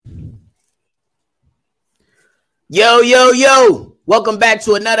Yo, yo, yo. Welcome back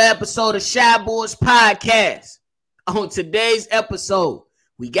to another episode of Shy Boys Podcast. On today's episode,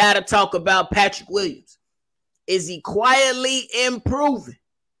 we got to talk about Patrick Williams. Is he quietly improving?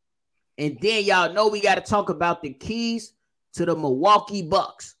 And then y'all know we got to talk about the keys to the Milwaukee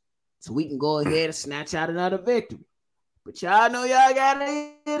Bucks so we can go ahead and snatch out another victory. But y'all know y'all got to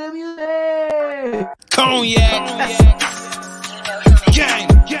hear the music. Cognac. Gang.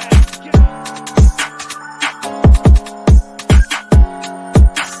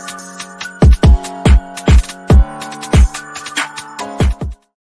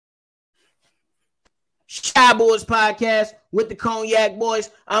 Shy Boys Podcast with the Cognac Boys.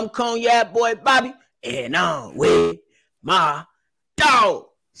 I'm Cognac Boy Bobby, and I'm with my dog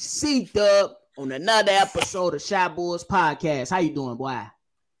C-Dub on another episode of Shy Boys Podcast. How you doing, boy?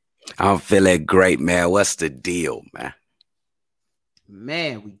 I'm feeling great, man. What's the deal, man?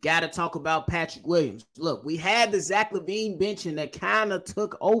 Man, we got to talk about Patrick Williams. Look, we had the Zach LaVine benching that kind of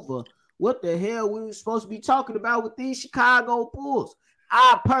took over what the hell we were supposed to be talking about with these Chicago Bulls.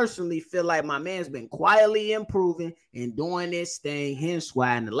 I personally feel like my man's been quietly improving and doing this thing. Hence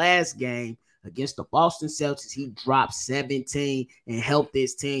why in the last game against the Boston Celtics, he dropped 17 and helped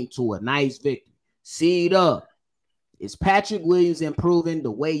this team to a nice victory. See it up. Is Patrick Williams improving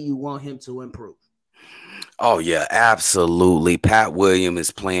the way you want him to improve? Oh, yeah, absolutely. Pat Williams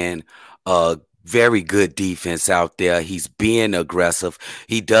is playing very good defense out there. He's being aggressive.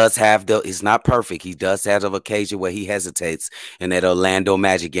 He does have he's not perfect. He does have an occasion where he hesitates. In that Orlando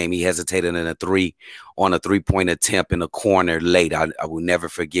Magic game, he hesitated on a three-point attempt in the corner late. I will never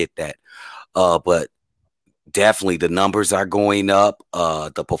forget that. But definitely the numbers are going up.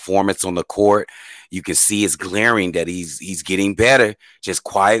 The performance on the court, you can see it's glaring that he's getting better just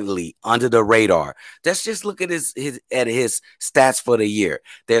quietly under the radar. Let's just look at his stats for the year.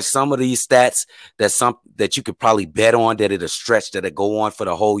 There's some of these stats that you could probably bet on that it'll stretch, that'll go on for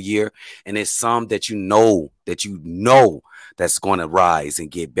the whole year. And there's some that you know that's going to rise and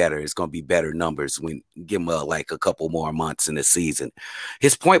get better. It's going to be better numbers when give him like a couple more months in the season.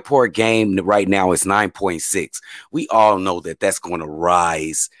 His point per game right now is 9.6. We all know that that's going to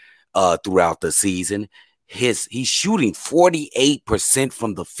rise throughout the season. He's shooting 48%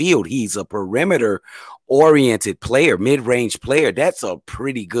 from the field. He's a perimeter oriented player, mid-range player. That's a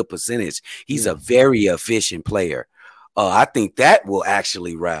pretty good percentage. He's a very efficient player. I think that will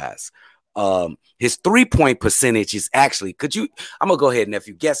actually rise. His 3-point percentage is actually, I'm going to go ahead,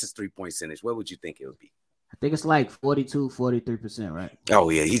 nephew, guess his 3-point percentage. What would you think it would be? I think it's like 43%, right? Oh,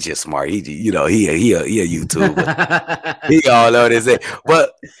 yeah, he's just smart. He a YouTuber. He all know this.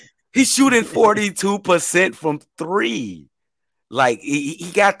 But he's shooting 42% from three. Like,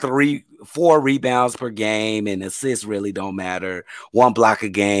 he got 4 rebounds per game, and assists really don't matter. 1 block a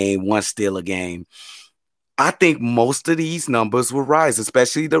game, 1 steal a game. I think most of these numbers will rise,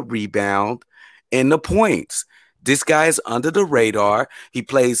 especially the rebound and the points. This guy is under the radar. He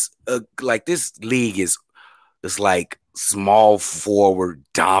plays like this league is like small forward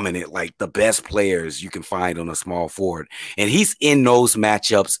dominant, like the best players you can find on a small forward. And he's in those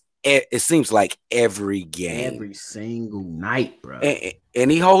matchups, it seems like every game. Every single night, bro. And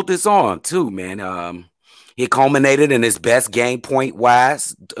he holds his on too, man. He culminated in his best game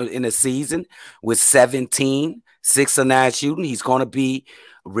point-wise in the season with 17, 6 of 9 shooting. He's going to be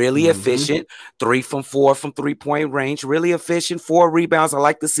really efficient. 3 from 4 from three-point range. Really efficient. 4 rebounds. I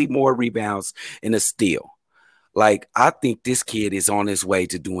like to see more rebounds in a steal. Like, I think this kid is on his way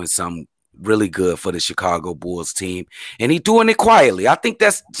to doing something really good for the Chicago Bulls team. And he's doing it quietly. I think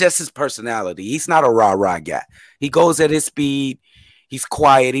that's just his personality. He's not a rah-rah guy. He goes at his speed. He's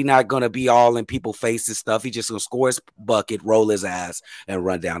quiet. He's not going to be all in people's faces stuff. He's just going to score his bucket, roll his ass, and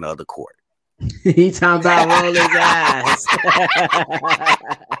run down the other court. He talking about roll his ass.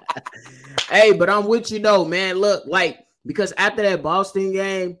 Hey, but I'm with you though, man. Look, because after that Boston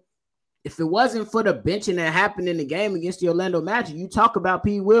game, if it wasn't for the benching that happened in the game against the Orlando Magic, you talk about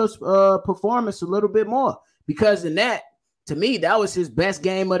P. Will's performance a little bit more. Because in that, to me, that was his best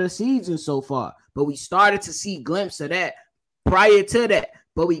game of the season so far. But we started to see glimpses of that prior to that.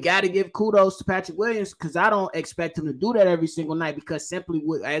 But we got to give kudos to Patrick Williams because I don't expect him to do that every single night because simply,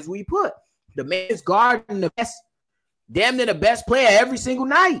 as we put, the man is guarding the best, damn near the best player every single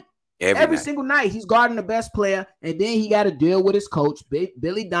night. Every single night, he's guarding the best player, and then he got to deal with his coach,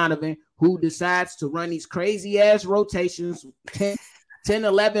 Billy Donovan, who decides to run these crazy-ass rotations, 10,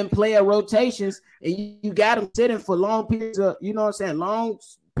 11 player rotations, and you got him sitting for long periods of, long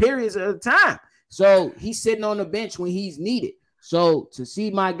periods of time. So he's sitting on the bench when he's needed. So to see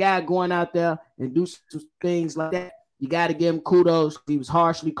my guy going out there and do some things like that, you got to give him kudos. He was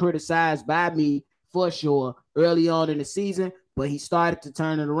harshly criticized by me for sure, early on in the season, but he started to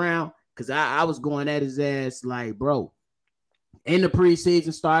turn it around because I was going at his ass like, bro, in the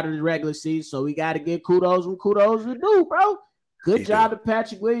preseason, started the regular season, so we got to get kudos when kudos are due, bro. Good job to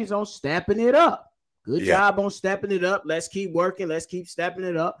Patrick Williams on stepping it up. Good job on stepping it up. Let's keep working. Let's keep stepping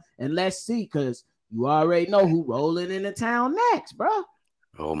it up, and let's see, because you already know who rolling into town next, bro.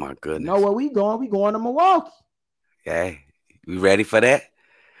 Oh, my goodness. You know where we going? We going to Milwaukee. Okay. We ready for that?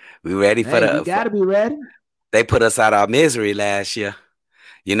 We ready for that? We got to be ready. They put us out of our misery last year.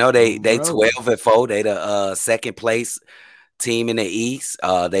 You know, they 12-4. They the second place team in the East.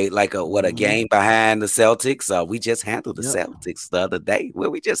 They like a game behind the Celtics. We just handled the Celtics the other day.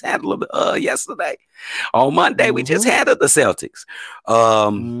 Well, we just handled them yesterday. On Monday, we just handled the Celtics.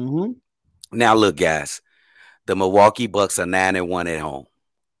 Now look, guys, the Milwaukee Bucks are 9-1 at home.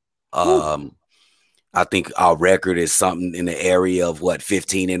 I think our record is something in the area of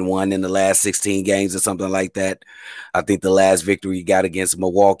 15-1 in the last 16 games or something like that. I think the last victory we got against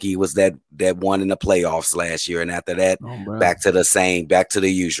Milwaukee was that one in the playoffs last year. And after that, back to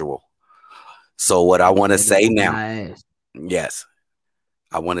the usual. So what I want to say now, yes,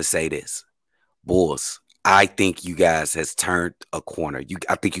 I want to say this. Bulls, I think you guys has turned a corner.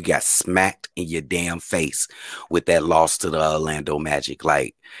 I think you got smacked in your damn face with that loss to the Orlando Magic.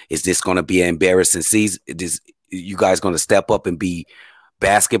 Like, is this going to be an embarrassing season? You guys going to step up and be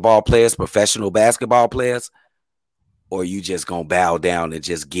basketball players, professional basketball players? Or are you just going to bow down and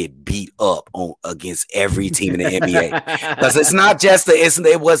just get beat up against every team in the NBA? Because it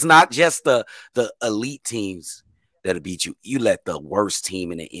was not just the elite teams that beat you. You let the worst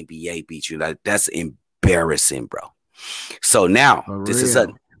team in the NBA beat you. That's embarrassing, bro. So now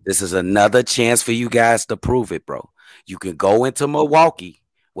this is another chance for you guys to prove it, bro. You can go into Milwaukee.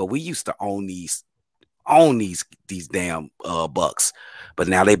 Well, we used to own these damn Bucks, but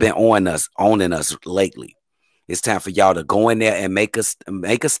now they've been owning us lately. It's time for y'all to go in there and make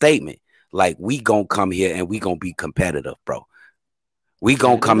a statement. Like, we gonna come here and we gonna be competitive, bro. We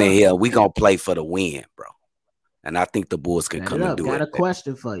gonna come in here and we gonna play for the win, bro. And I think the Bulls can come and do it. Got a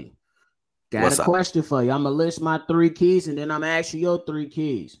question for you. I'm going to list my 3 keys, and then I'm going to ask you your 3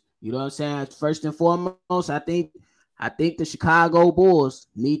 keys. You know what I'm saying? First and foremost, I think the Chicago Bulls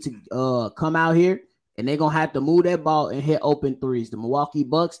need to come out here, and they're going to have to move that ball and hit open threes. The Milwaukee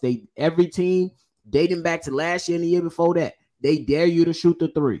Bucks, every team dating back to last year and the year before that, they dare you to shoot the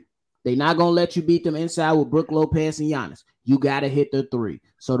 3. They're not going to let you beat them inside with Brook Lopez and Giannis. You got to hit the 3.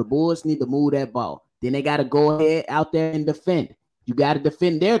 So the Bulls need to move that ball. Then they got to go ahead out there and defend. You got to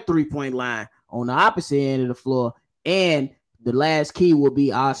defend their 3-point line on the opposite end of the floor. And the last key will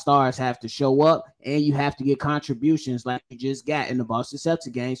be our stars have to show up, and you have to get contributions like you just got in the Boston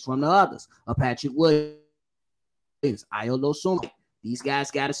Celtics games from the others. Patrick Williams, Ayo Dosunmu. These guys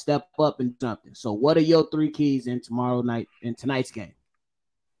got to step up and something. So what are your 3 keys in tonight's game?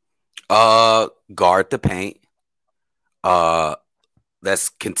 Guard the paint. Let's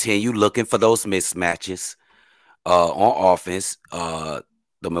continue looking for those mismatches. On offense, the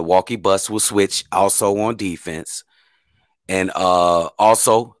Milwaukee Bucks will switch also on defense. And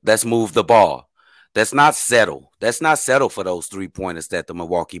also, let's move the ball. Let's not settle. Let's not settle for those 3-pointers that the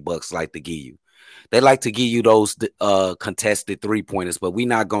Milwaukee Bucks like to give you. They like to give you those contested 3-pointers, but we're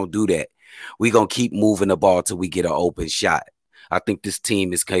not going to do that. We're going to keep moving the ball till we get an open shot. I think this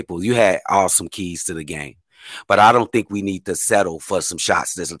team is capable. You had awesome keys to the game. But I don't think we need to settle for some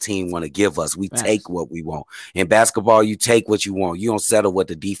shots that a team want to give us. We take what we want. In basketball, you take what you want. You don't settle what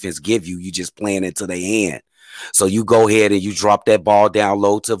the defense give you. You just playing into their hand. So you go ahead and you drop that ball down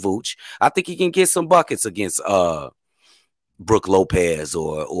low to Vooch. I think he can get some buckets against Brook Lopez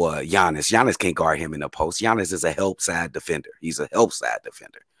or Giannis. Giannis can't guard him in the post. Giannis is a help side defender. He's a help side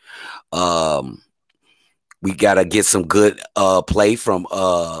defender. We got to get some good play from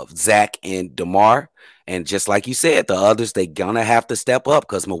Zach and DeMar. And just like you said, the others, they gonna have to step up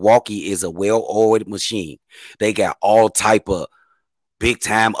because Milwaukee is a well-oiled machine. They got all type of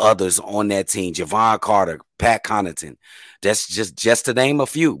big-time others on that team. Javon Carter, Pat Connaughton. That's just to name a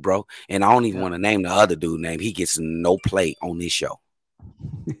few, bro. And I don't even want to name the other dude name. He gets no play on this show.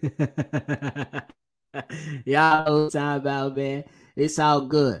 Y'all time about, man. It's all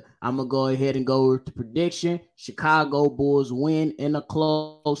good. I'm going to go ahead and go with the prediction. Chicago Bulls win in a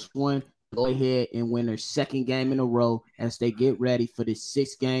close one. Go ahead and win their 2nd game in a row as they get ready for this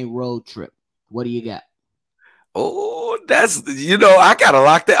 6-game road trip. What do you got? Oh, that's, I got to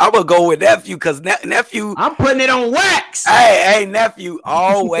lock that. I'm going to go with Nephew because Nephew. I'm putting it on wax. Hey, Nephew,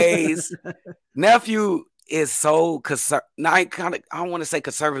 always. Nephew is so conservative. I don't want to say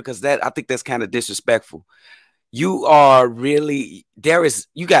conservative because I think that's kind of disrespectful. You are really,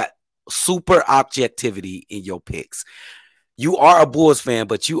 you got super objectivity in your picks. You are a Bulls fan,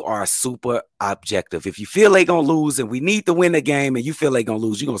 but you are super objective. If you feel they're going to lose and we need to win the game and you feel they're going to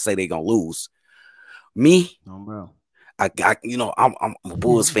lose, you're going to say they're going to lose. Me, bro. I'm a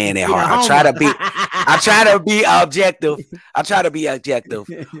Bulls fan at heart. I try to be objective. I try to be objective,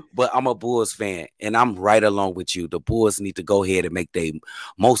 but I'm a Bulls fan, and I'm right along with you. The Bulls need to go ahead and make their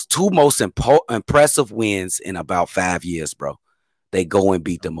two most impressive wins in about 5 years, bro. They go and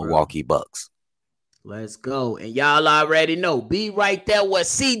beat the Milwaukee Bucks. Let's go. And y'all already know, be right there where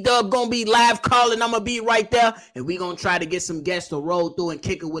C-Dub gonna be live calling. I'm gonna be right there, and we gonna try to get some guests to roll through and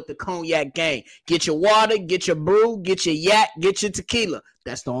kick it with the Cognac Gang. Get your water, get your brew, get your yak, get your tequila.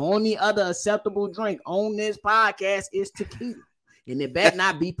 That's the only other acceptable drink on this podcast is tequila. And it better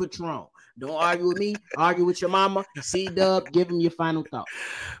not be Patron. Don't argue with me. Argue with your mama. C-Dub, give him your final thoughts.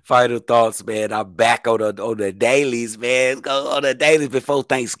 Final thoughts, man. I'm back on the dailies, man. Go on the dailies before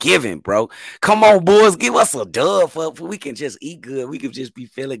Thanksgiving, bro. Come on, boys. Give us a dub for we can just eat good. We can just be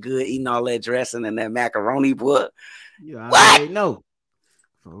feeling good, eating all that dressing and that macaroni, boy. You already know.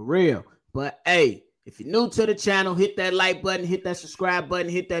 For real. But, hey, if you're new to the channel, hit that like button, hit that subscribe button,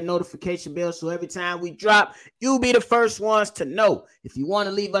 hit that notification bell so every time we drop, you'll be the first ones to know. If you want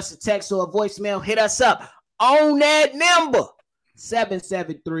to leave us a text or a voicemail, hit us up on that number,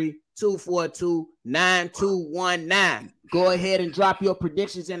 773-242-9219. Go ahead and drop your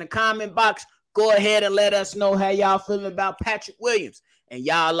predictions in the comment box. Go ahead and let us know how y'all feeling about Patrick Williams. And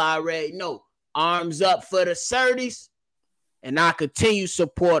y'all already know, arms up for the Surtees and our continued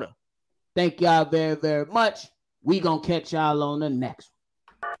supporter. Thank y'all very, very much. We gonna catch y'all on the next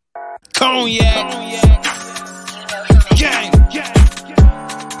one. Cognac. Gang.